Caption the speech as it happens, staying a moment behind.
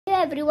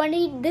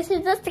everyone, this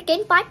is the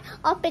second part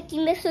of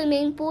taking the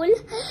swimming pool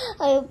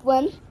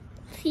one.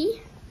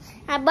 See,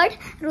 but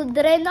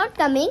Rudra is not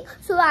coming,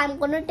 so I'm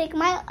gonna take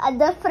my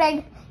other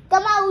friend.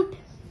 Come out.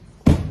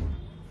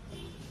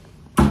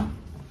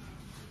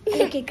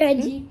 Okay,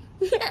 Kaji.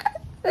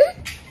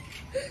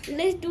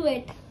 Let's do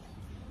it.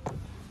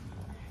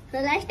 So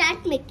let's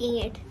start making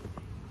it.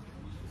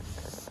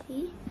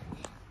 See,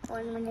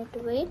 1 minute to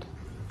wait.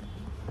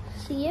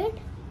 See it?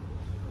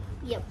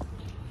 Yep.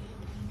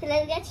 So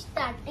let's get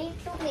started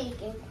to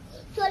make it.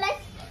 So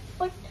let's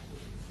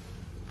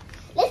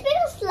make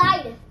a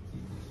slide.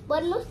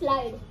 One more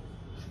slide.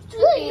 So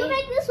Okay. you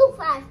make this so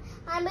fast.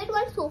 I made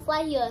one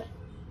sofa here.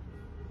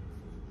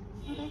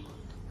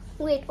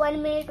 Wait,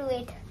 1 minute to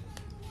wait.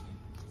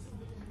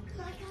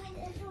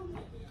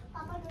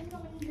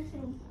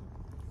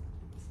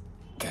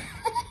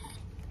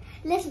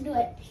 Let's do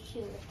it.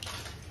 Sure.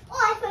 Oh,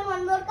 I found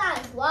one more car.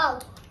 Wow.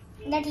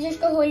 That is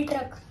just a whole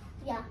truck.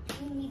 Yeah.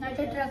 We need Not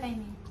a truck, I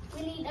mean.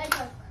 We need a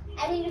truck.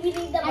 I mean, we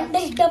need the And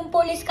bus. this dumb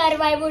police car,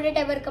 why would it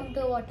ever come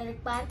to a water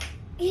park?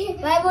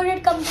 Why would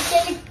it come to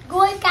tell it,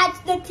 go and catch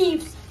the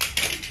thieves?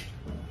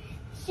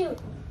 Shoot.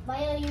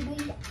 Why are you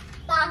doing that?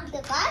 Park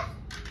the car.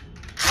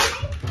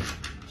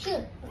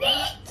 Shoot.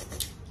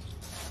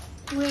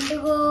 I'm going to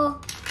go.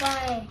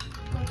 Why?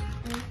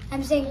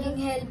 I'm saying,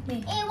 help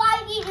me. Hey,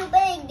 why did you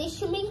bang the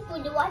swimming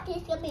pool? The water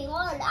is coming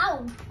all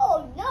out.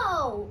 Oh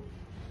no.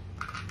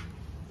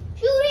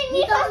 Shoot, we He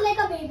need comes some, like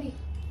a baby.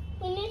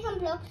 we need some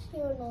blocks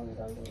here. No, we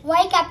don't need.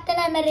 Why Captain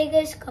America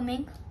is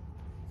coming?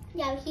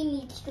 Yeah, he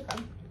needs to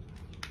come.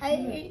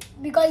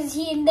 Because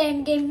he in the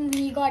end game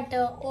he got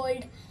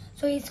old,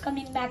 so he's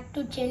coming back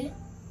to chill.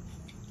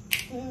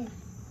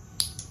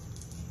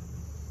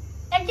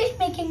 And just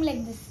make him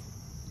like this.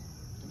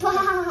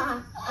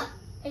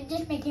 And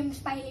just make him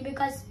smiley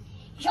because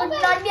he should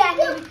not be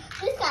angry.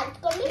 This car is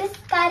coming. This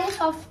car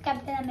is of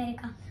Captain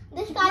America.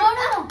 This car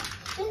No.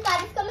 This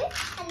car is coming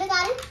and the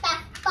car is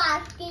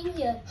parking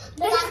here.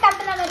 The This is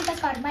Captain America's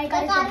car. My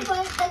car is coming.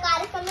 The car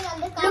is coming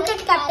and the car Look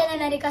is at Captain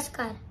America's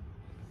car.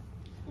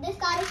 This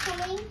car is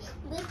coming.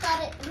 This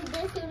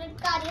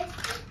unit car is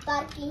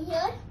parking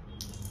here,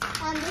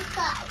 and this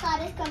car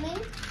is coming,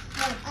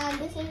 and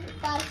this is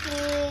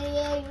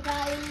parking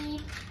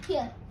right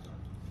here.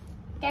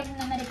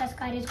 Captain America's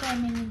car is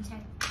going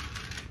inside.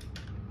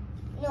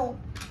 No,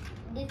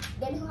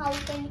 then how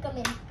can you come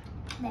in?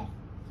 There.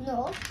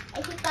 No,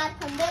 it is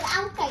parked somewhere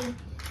outside.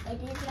 It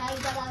is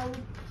right around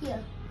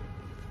here.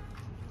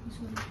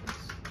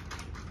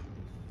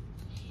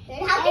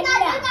 Then how can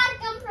other car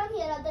come from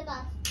here? Other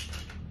car.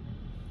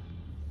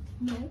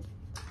 No.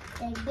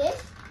 Like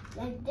this,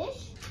 like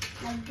this,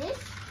 like this,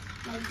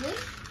 like this.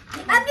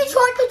 I'm just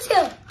want to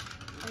chill.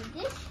 Like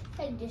this,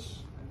 like this.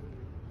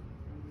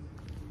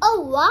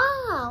 Oh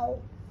wow!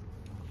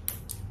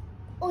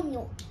 Oh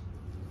no!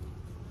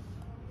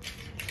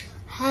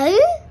 Huh?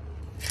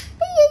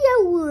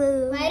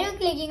 Why are you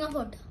clicking a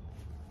photo?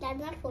 That's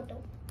not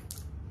photo.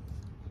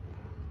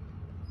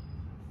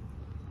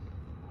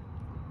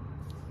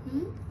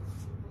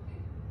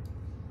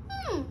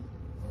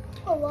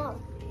 Oh wow!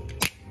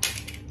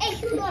 Hey,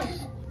 shoot on!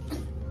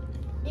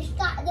 This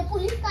car, the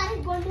police car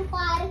is going to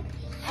park.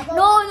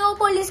 No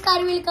police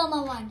car will come,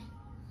 Aman.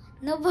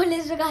 No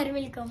police car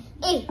will come.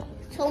 Hey,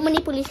 so many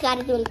police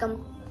cars will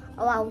come.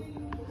 Oh, wow.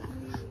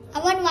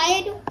 Aman, why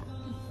are you?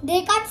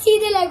 They can't see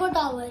the Lego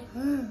tower.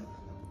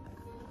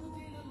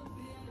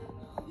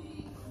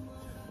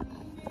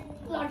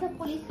 Lots of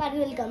police cars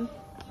will come.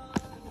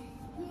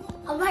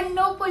 Aman,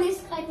 no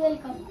police car will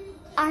come.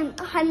 And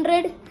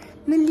 100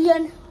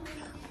 million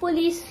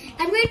police.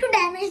 I'm going to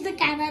damage the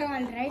camera,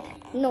 alright?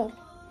 No.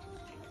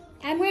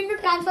 I'm going to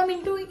transform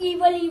into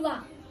evil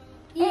Eva.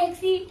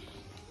 EXE.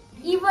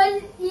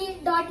 Evil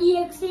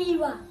E.exe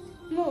Eva.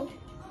 No.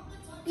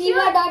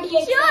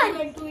 Eva.exe. Sure. I'm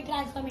going to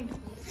transform into.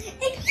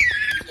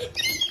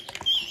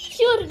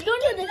 Sure, don't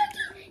do this.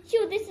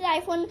 Sure, this is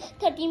iPhone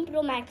 13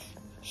 Pro Max.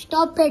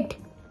 Stop it.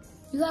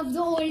 You have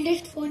the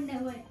oldest phone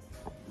ever.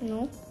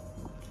 No.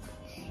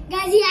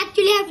 Guys, you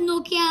actually have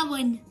Nokia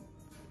 1.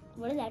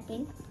 What does that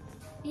mean?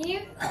 You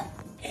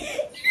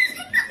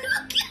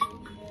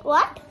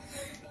What?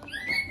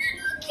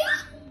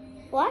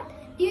 What?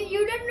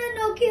 You don't know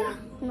Nokia?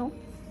 No.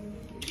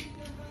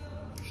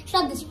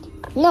 Stop this video.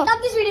 No.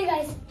 Stop this video,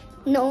 guys.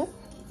 No.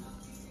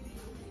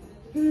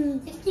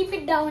 Just keep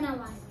it down,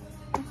 Aman.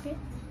 Okay.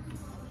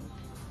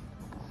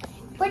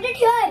 Put it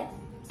here.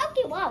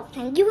 Okay, wow.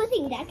 Thank you for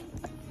saying that.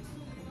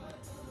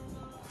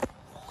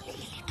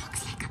 He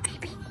talks like a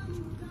baby.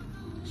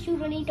 Sure,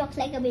 really talks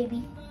like a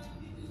baby.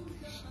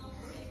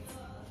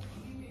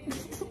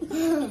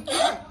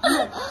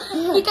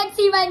 You can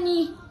see my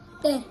knee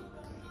there.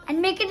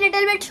 And make it a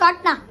little bit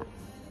short now.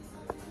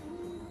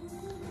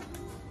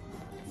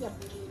 Yep.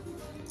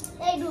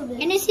 I do this.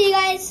 Can you see,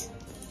 guys?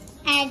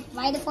 And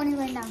why the phone is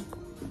going down?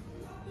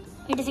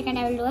 Wait a second,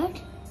 I will do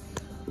it.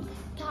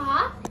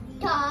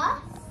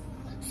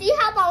 See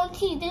how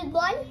bouncy this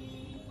ball?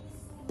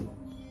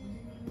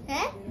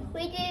 Huh?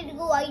 Where did it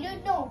go? I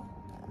don't know.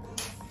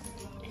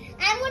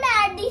 I'm gonna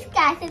add these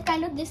cases,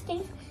 kind of these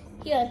things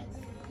here.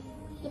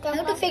 I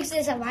have to fix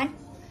this one.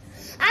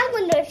 I'm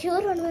gonna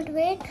sure one minute,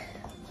 wait.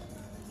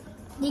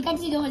 You can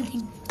see the whole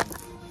thing.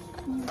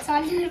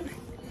 Sorry.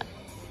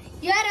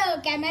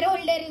 Your camera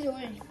holder is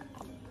old.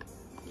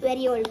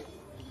 Very old.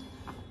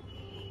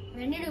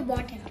 When did you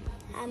bought it?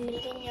 I'm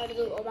looking at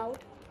you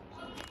about.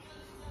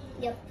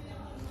 Yep.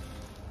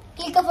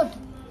 Click a photo.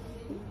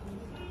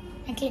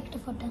 I clicked a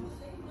photo.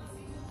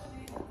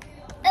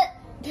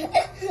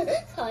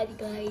 Sorry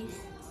guys.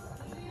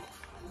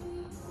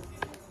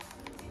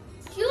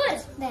 Sure.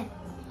 Then.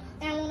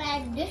 I'm gonna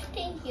add this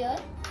thing here.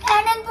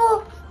 And then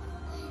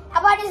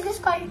what is this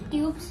called?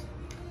 Tubes.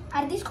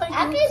 Are these called tubes?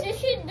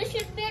 Actually, this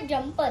should be a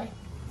jumper.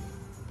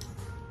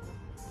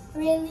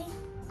 Really?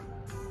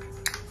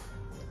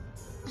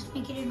 Let's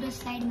make it into a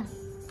slide now.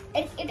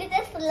 It is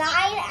a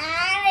slide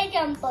and a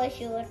jumper,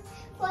 sure.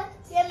 First,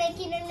 we are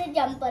making it a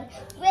jumper.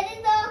 Where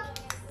is the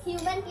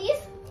human,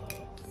 please?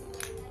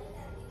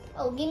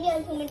 Oh, give me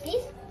a human,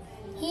 please.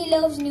 He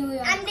loves New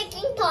York. I'm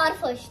making Thor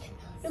first.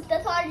 Look, the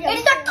Thor jumps.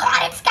 It's not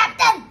Thor, it's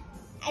Captain.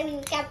 I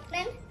mean,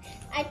 Captain.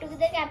 I took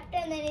the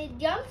Captain, then it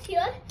jumps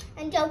here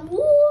and jump.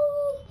 Woo!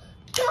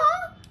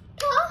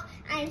 Thor,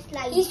 and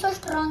slide. He's so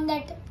strong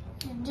that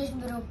it just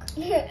broke.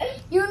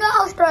 You know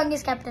how strong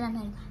is Captain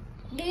America.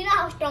 Do you know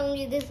how strong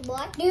is this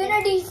boy? Do you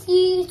know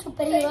DC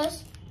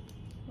superheroes?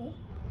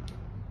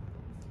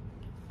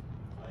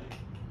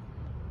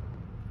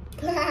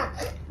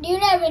 Do you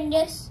know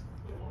Avengers?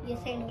 Yes,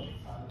 I know.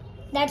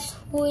 That's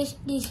who is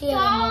DC Thor,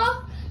 Avengers.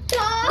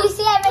 Thor, DC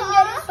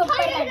Avengers is Thor,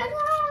 Superman.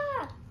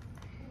 Thor.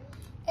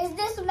 Is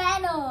this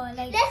man or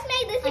like? Let's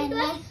make this Iron into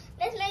Man?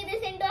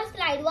 a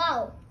slide.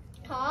 Wow.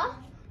 Thor.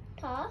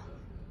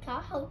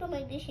 How to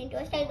make this into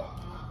a slide?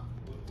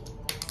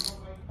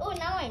 Oh,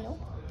 now I know.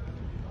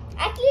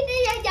 Actually, it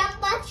is a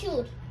jumper.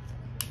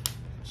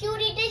 Shoot,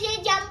 it is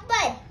a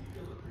jumper.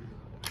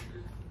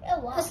 Oh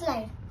wow. A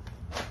slide.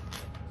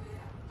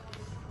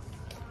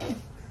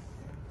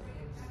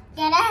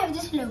 Can I have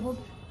this logo?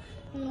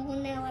 No,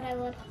 never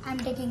ever. I'm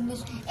taking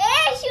this one.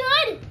 Hey,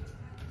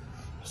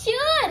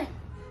 sure.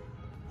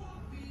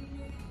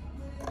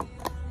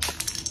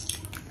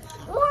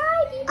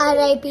 Why?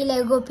 R.I.P.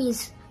 Lego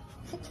piece.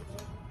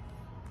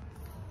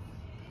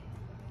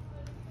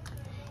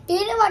 Do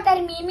you know what our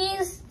meme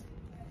is?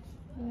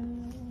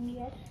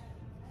 Yes.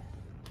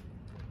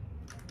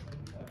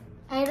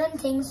 I don't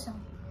think so.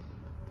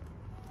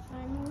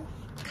 I know.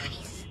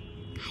 Guys.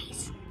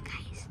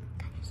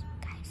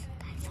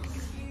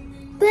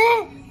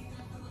 There.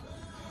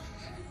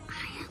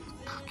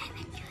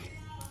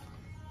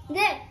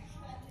 There.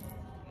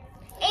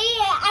 Hey,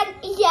 and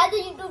he has a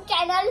YouTube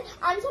channel.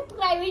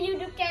 Unsubscribe his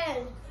YouTube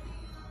channel.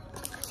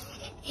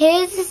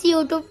 His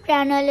YouTube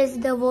channel is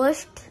the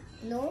worst.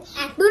 No.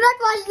 Do not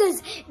watch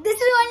this. This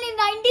is only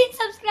 19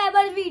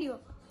 subscribers video.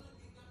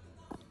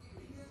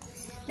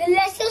 The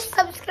lessest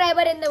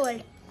subscriber in the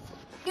world.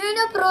 Do you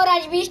know Pro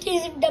Rajbeast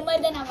is dumber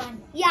than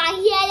Aman? Yeah,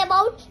 he has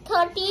about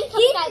 30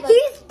 subscribers.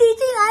 He's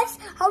teaching us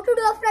how to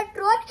do a front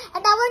roll,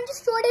 and Aman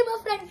just showed him a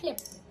front flip.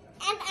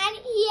 And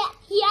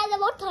he has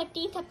about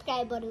 30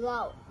 subscribers.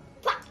 Wow.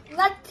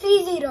 Not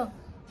 30.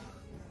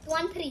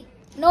 13.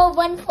 No,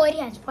 14 he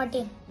has,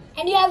 14.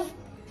 And you have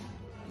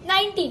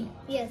 19.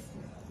 Yes.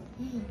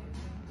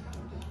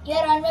 You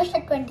are almost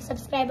at 20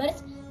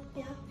 subscribers.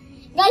 Yeah.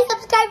 Guys,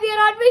 subscribe. We are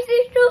almost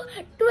reached to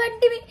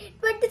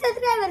 20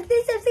 subscribers.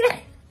 Please subscribe.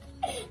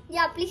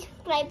 Yeah, please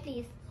subscribe,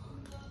 please.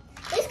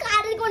 This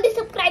card is going to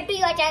subscribe to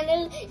your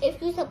channel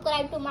if you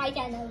subscribe to my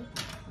channel.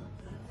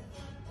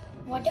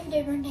 What if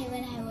they don't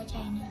even have a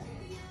channel?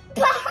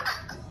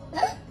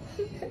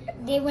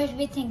 They must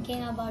be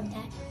thinking about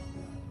that.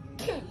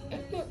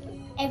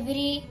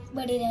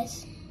 Everybody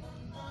does.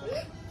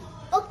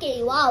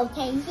 Okay, wow.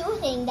 Thank you for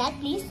saying that,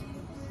 please.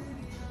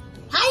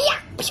 Hiya!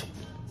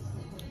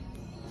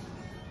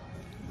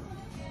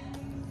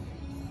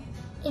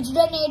 It's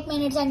done 8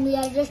 minutes and we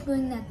are just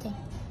doing nothing.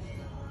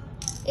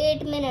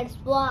 8 minutes.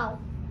 Wow.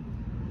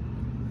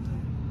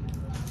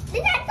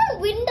 This has some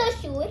window,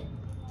 sure.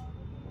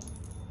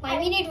 Why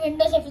we need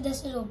windows if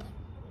this is open?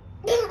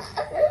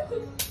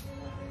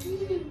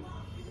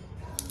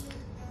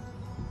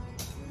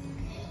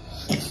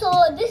 So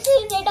this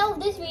is it of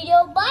this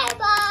video. Bye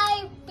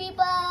bye.